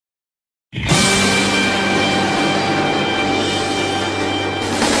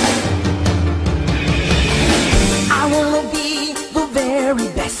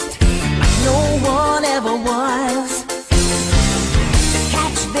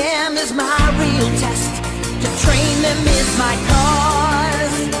is my real test. To train them is my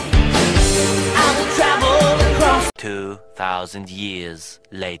cause. I will travel across 2,000 years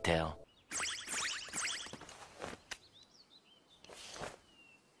later.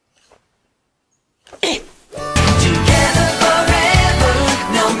 Together forever,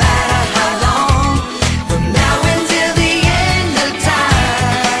 no matter how long. From now until the end of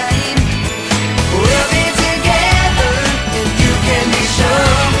time, we'll be together, and you can be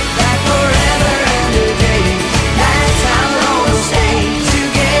sure that forever and a day, that's how long we'll stay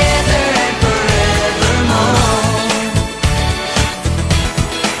together and forevermore.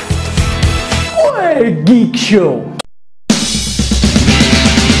 What a geek show!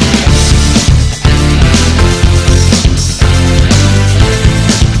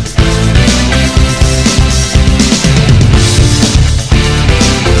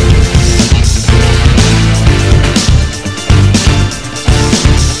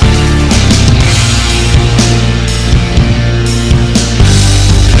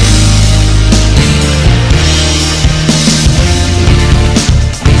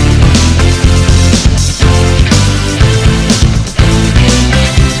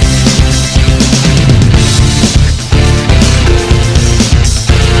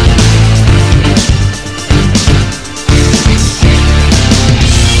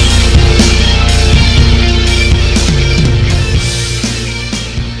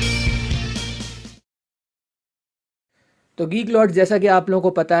 तो geek Lord's, जैसा कि आप लोगों को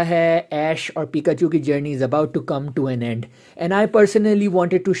पता है, ऐश और Pikachu की journey is about to come to N and, and I personally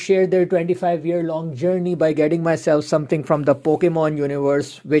wanted to share their 25-year long journey by getting myself something from the Pokemon universe,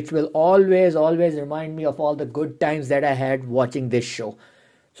 which will always remind me of all the good times that I had watching this show.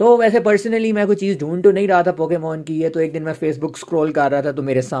 So वैसे personally मैं कोई चीज़ ढूंढ तो नहीं रहा था Pokemon की, ये तो एक दिन मैं फेसबुक स्क्रॉल कर रहा था तो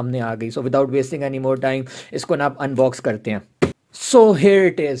मेरे सामने आ गई. So without wasting any more time इसको ना आप अनबॉक्स करते हैं. So here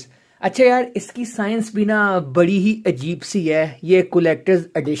it is. अच्छा यार, इसकी साइंस भी ना बड़ी ही अजीब सी है. ये कलेक्टर्स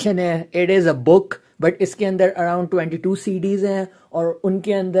एडिशन है. It is a book, but इसके अंदर अराउंड 22 CDs हैं और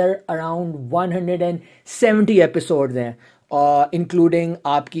उनके अंदर अराउंड 170 एपिसोड्स हैं, इंक्लूडिंग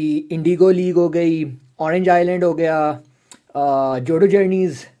आपकी इंडिगो लीग हो गई, ऑरेंज आइलैंड हो गया, Johto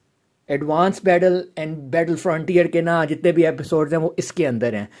journeys, advance battle and battle frontier के ना जितने भी एपिसोड्स हैं वो इसके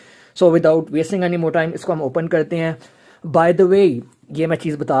अंदर हैं. So without wasting any more time इसको हम ओपन करते हैं. बाय द वे, ये मैं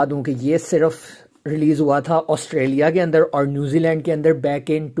चीज़ बता दूं कि ये सिर्फ रिलीज़ हुआ था ऑस्ट्रेलिया के अंदर और न्यूजीलैंड के अंदर back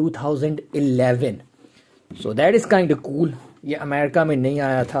in 2011. So that is kind of cool. ये अमेरिका में नहीं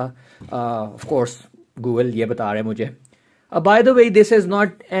आया था. ऑफ कोर्स गूगल ये बता रहे हैं मुझे. By the way, this is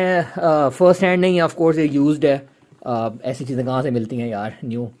not first hand नहीं है, ऑफ कोर्स ये यूज्ड है. ऐसी चीज़ें कहाँ से मिलती हैं यार?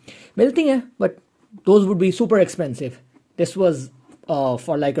 न्यू मिलती हैं, but those would be super expensive. This was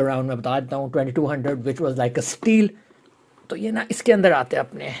for like around, मैं बता देता हूँ, 2200, which was like a steel. तो ये ना इसके अंदर आते हैं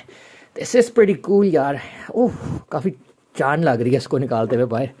अपने. दिस इज़ प्रीटी कूल यार. ओह, काफ़ी जान लग रही है इसको निकालते हुए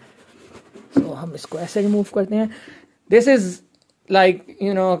बाहर. सो हम इसको ऐसे रिमूव करते हैं. दिस इज़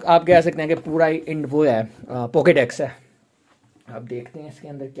लाइक आप कह सकते हैं कि पूरा वो है, पोकेडेक्स है. अब देखते हैं इसके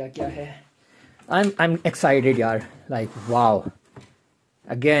अंदर क्या क्या है. I'm excited यार. Like wow,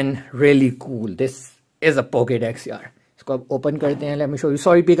 again really cool. This is a Pokédex यार. इसको अब ओपन करते हैं. Let me show you.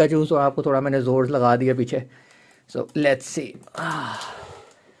 Sorry Pikachu, so आपको थोड़ा मैंने जोर लगा दिया पीछे. So let's see.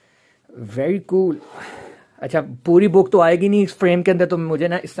 Very cool. अच्छा, पूरी बुक तो आएगी नहीं इस फ्रेम के अंदर, तो मुझे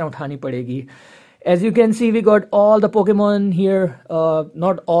ना इस तरह उठानी पड़ेगी. As you can see, we got all the Pokemon here.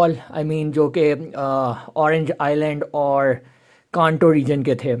 Not all, I mean जो कि Orange Island और Kanto region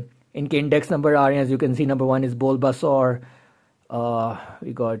के थे. इनके इंडेक्स नंबर आ रहे हैं. As you can see, number 1 is Bulbasaur.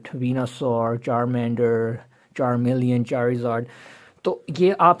 We got Venusaur, Charmander, Charmeleon, Charizard. तो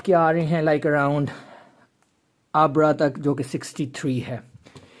ये आपके आ रहे हैं like around Abra तक, जो कि 63 है.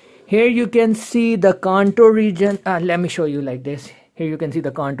 Here you can see the Kanto region. Let me show you like this. Here you can see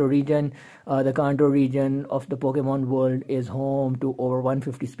the Kanto region. The Kanto region of the Pokemon world is home to over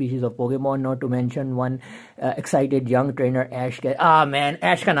 150 species of Pokemon, not to mention one excited young trainer Ash. Man,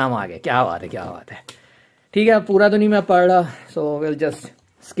 Ash का नाम आ गया. क्या बात है, क्या बात है. ठीक है, पूरा तो नहीं मैं पढ़ रहा. So we'll just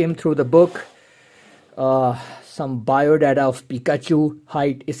skim through the book. Some biodata of Pikachu.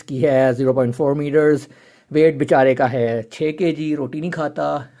 Height इसकी है 0.4 meters. Weight बेचारे का है 6 kg. रोटी नहीं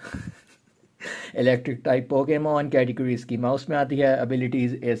खाता. Electric type Pokemon. कैटेगरी इसकी माउस में आती है.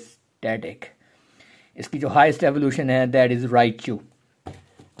 Abilities is static. इसकी जो हाईएस्ट एवोल्यूशन है दैट इज राइचू.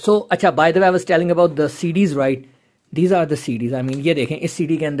 सो अच्छा, by the way I was telling about the CDs, right? These are the CDs. I mean ये देखें, इस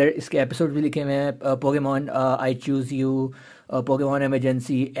सीडी के अंदर इसके एपिसोड भी लिखे हुए हैं. Pokemon I choose you, Pokemon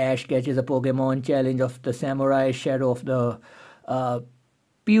emergency, ash catches a Pokemon, challenge of the samurai, shadow of the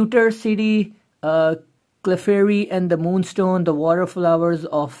pewter city, क्लेफेरी and the moonstone, the water flowers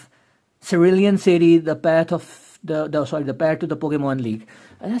of Cerulean City, the path of the path to the Pokemon League.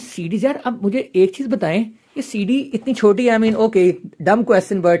 CDs यार, अब मुझे एक चीज बताएं, ये CD इतनी छोटी है, आई मीन ओके डम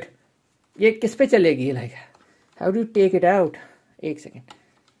क्वेश्चन, बट ये किस पे चलेगी? Like how do take it out? एक second.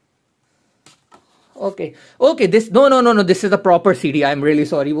 Okay this no this is the proper CD. I am really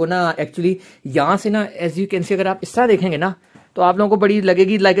sorry. वो ना एक्चुअली यहाँ से ना, एज यू कैन सी, अगर आप इस तरह देखेंगे ना तो आप लोगों को बड़ी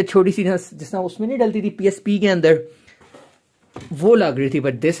लगेगी लाइक एक छोटी सी, जिस तरह उसमें नहीं डलती थी पीएसपी के अंदर, वो लग रही थी.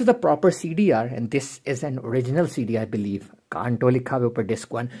 But this is the proper CD यार, and this is an original CD I believe. कांटो लिखा हुआ ऊपर,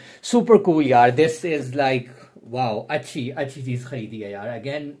 डिस्क 1. सुपर कूल यार. दिस इज लाइक वाओ, अच्छी चीज खरीदी है यार.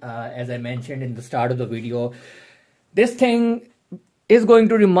 Again as I mentioned in the start of the video, this thing is going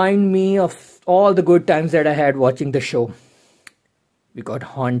to remind me of all the good times that I had watching the show. We got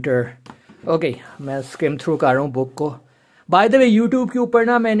Haunter. Okay, मैं skim through कर रहा हूँ book को. By the way, YouTube के ऊपर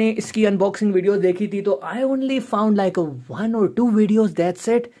ना मैंने इसकी unboxing videos देखी थी, तो I only found like 1 or 2 videos, that's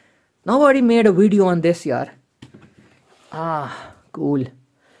it. Nobody made a video on this यार. Cool.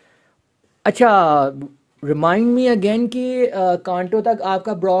 अच्छा, रिमाइंड मी अगेन कि कांटो तक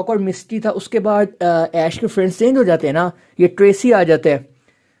आपका ब्रॉक और मिस्टी था, उसके बाद ऐश के फ्रेंड्स चेंज हो जाते हैं ना, ये ट्रेसी आ जाते हैं.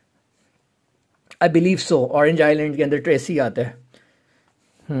 I believe so. Orange island के अंदर ट्रेसी आता है.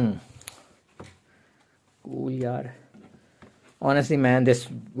 कूल यार. Honestly man, this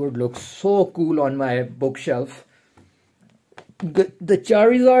would look so cool on my book shelf. The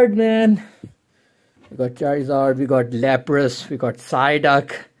Charizard man. We got Charizard, we got Lapras, we got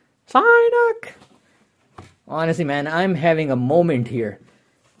Psyduck. Honestly, man, I'm having a moment here.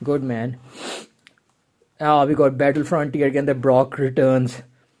 Good, man. We got Battle Frontier again. The Brock returns.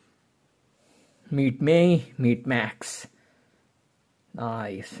 Meet May, meet Max.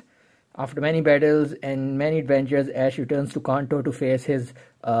 Nice. After many battles and many adventures, Ash returns to Kanto to face his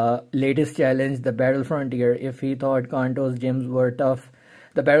latest challenge, the Battle Frontier. If he thought Kanto's gyms were tough,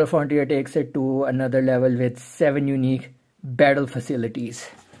 the Battle Frontier takes it to another level with 7 unique battle facilities.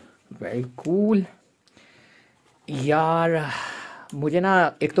 Very cool. यार मुझे ना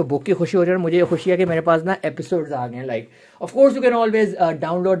एक तो book की खुशी हो रही है, और मुझे ये खुशी है कि मेरे पास ना एपिसोड्स आ गए हैं. Like of course you can always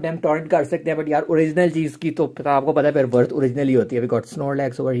download them, torrent कर सकते हैं, बट यार ओरिजिनल चीज़ की तो आपको पता है फिर वर्थ ओरिजिनल ही होती है. We got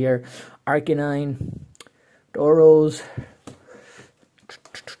Snorlax over here, आर्केनाइन, टोरोज,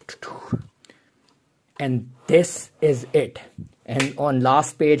 and this is it. And on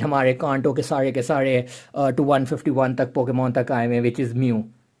last page हमारे कांटो के सारे टू 151 तक पोकेमॉन तक आए हुए, which is mu.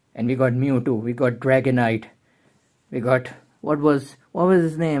 And we got mu two, we got Dragonite, we got what was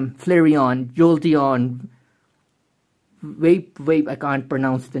his name, Flareon, Jolteon, wait I can't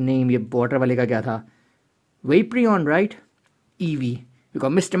pronounce the name. ये water वाले का क्या था, Vaporeon, right? Eevee. We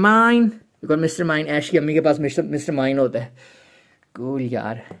got Mr. Mine. Ash की अम्मी के पास Mr. Mine होता है. Cool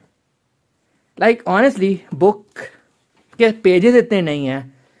यार. Like honestly book के pages इतने नहीं हैं,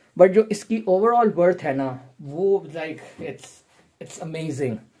 but जो इसकी overall worth है ना, वो like it's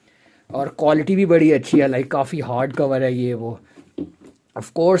amazing. और क्वालिटी भी बड़ी अच्छी है, लाइक काफ़ी हार्ड कवर है ये वो. Of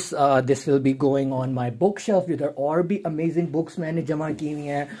course this will be going on my book shelf, जिधर और भी अमेजिंग बुक्स मैंने जमा की हुई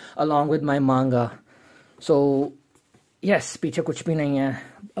हैं अलॉन्ग विद माई मांगा. सो यस, पीछे कुछ भी नहीं है.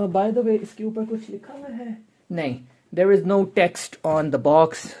 बाय द वे, इसके ऊपर कुछ लिखा हुआ है? नहीं, there is no text on the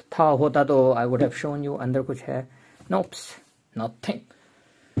box. होता तो I would have shown you. अंदर कुछ है? Nopes, nothing.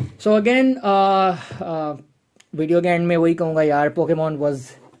 So again video के एंड में वही कहूँगा यार, Pokemon was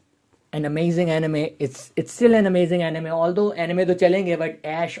an amazing anime. It's still an amazing anime, although anime तो चलेंगे, but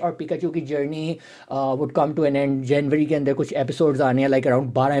Ash और Pikachu की journey would come to an end. जनवरी के अंदर कुछ episodes आने हैं, like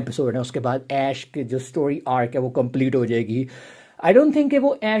around 12 episode हैं. उसके बाद Ash की जो story arc है वो complete हो जाएगी. I don't think कि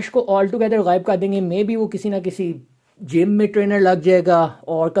वो Ash को all together गायब कर देंगे. Maybe वो किसी ना किसी जिम में ट्रेनर लग जाएगा,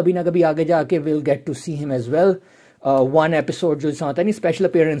 और कभी ना कभी आगे जाके we'll get to see him as well. One episode जो आता है नहीं,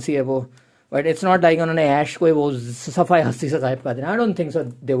 special appearance ही है वो. But it's not like उन्होंने ऐश को वो सफाई हस्ती से गायब कर देना. I don't think so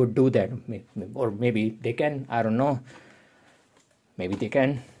they would do that. Or maybe they can, I don't know. Maybe they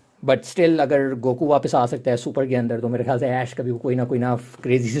can. But still अगर गोकू वापस आ सकता है सुपर के अंदर, तो मेरे ख्याल से ऐश का भी कोई ना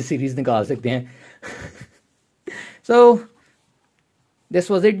क्रेजी सी सीरीज निकाल सकते हैं. So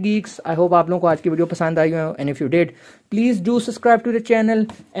this was it geeks. I hope आप लोगों को आज की वीडियो पसंद आई हो, and if you did, please do subscribe to the channel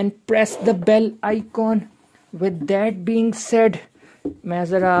and press the bell icon. With that being said, मैं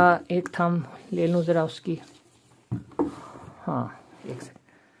ज़रा एक थम ले लूँ ज़रा उसकी. हाँ एक सेकंड.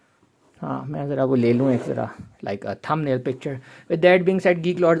 हाँ मैं ज़रा वो ले लूँ एक ज़रा like a thumbnail picture. With that being said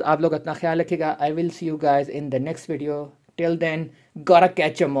geek Lord's, आप लोग अपना ख्याल रखिएगा. I will see you guys in the next video. Till then, gotta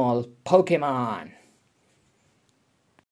catch 'em all, Pokemon.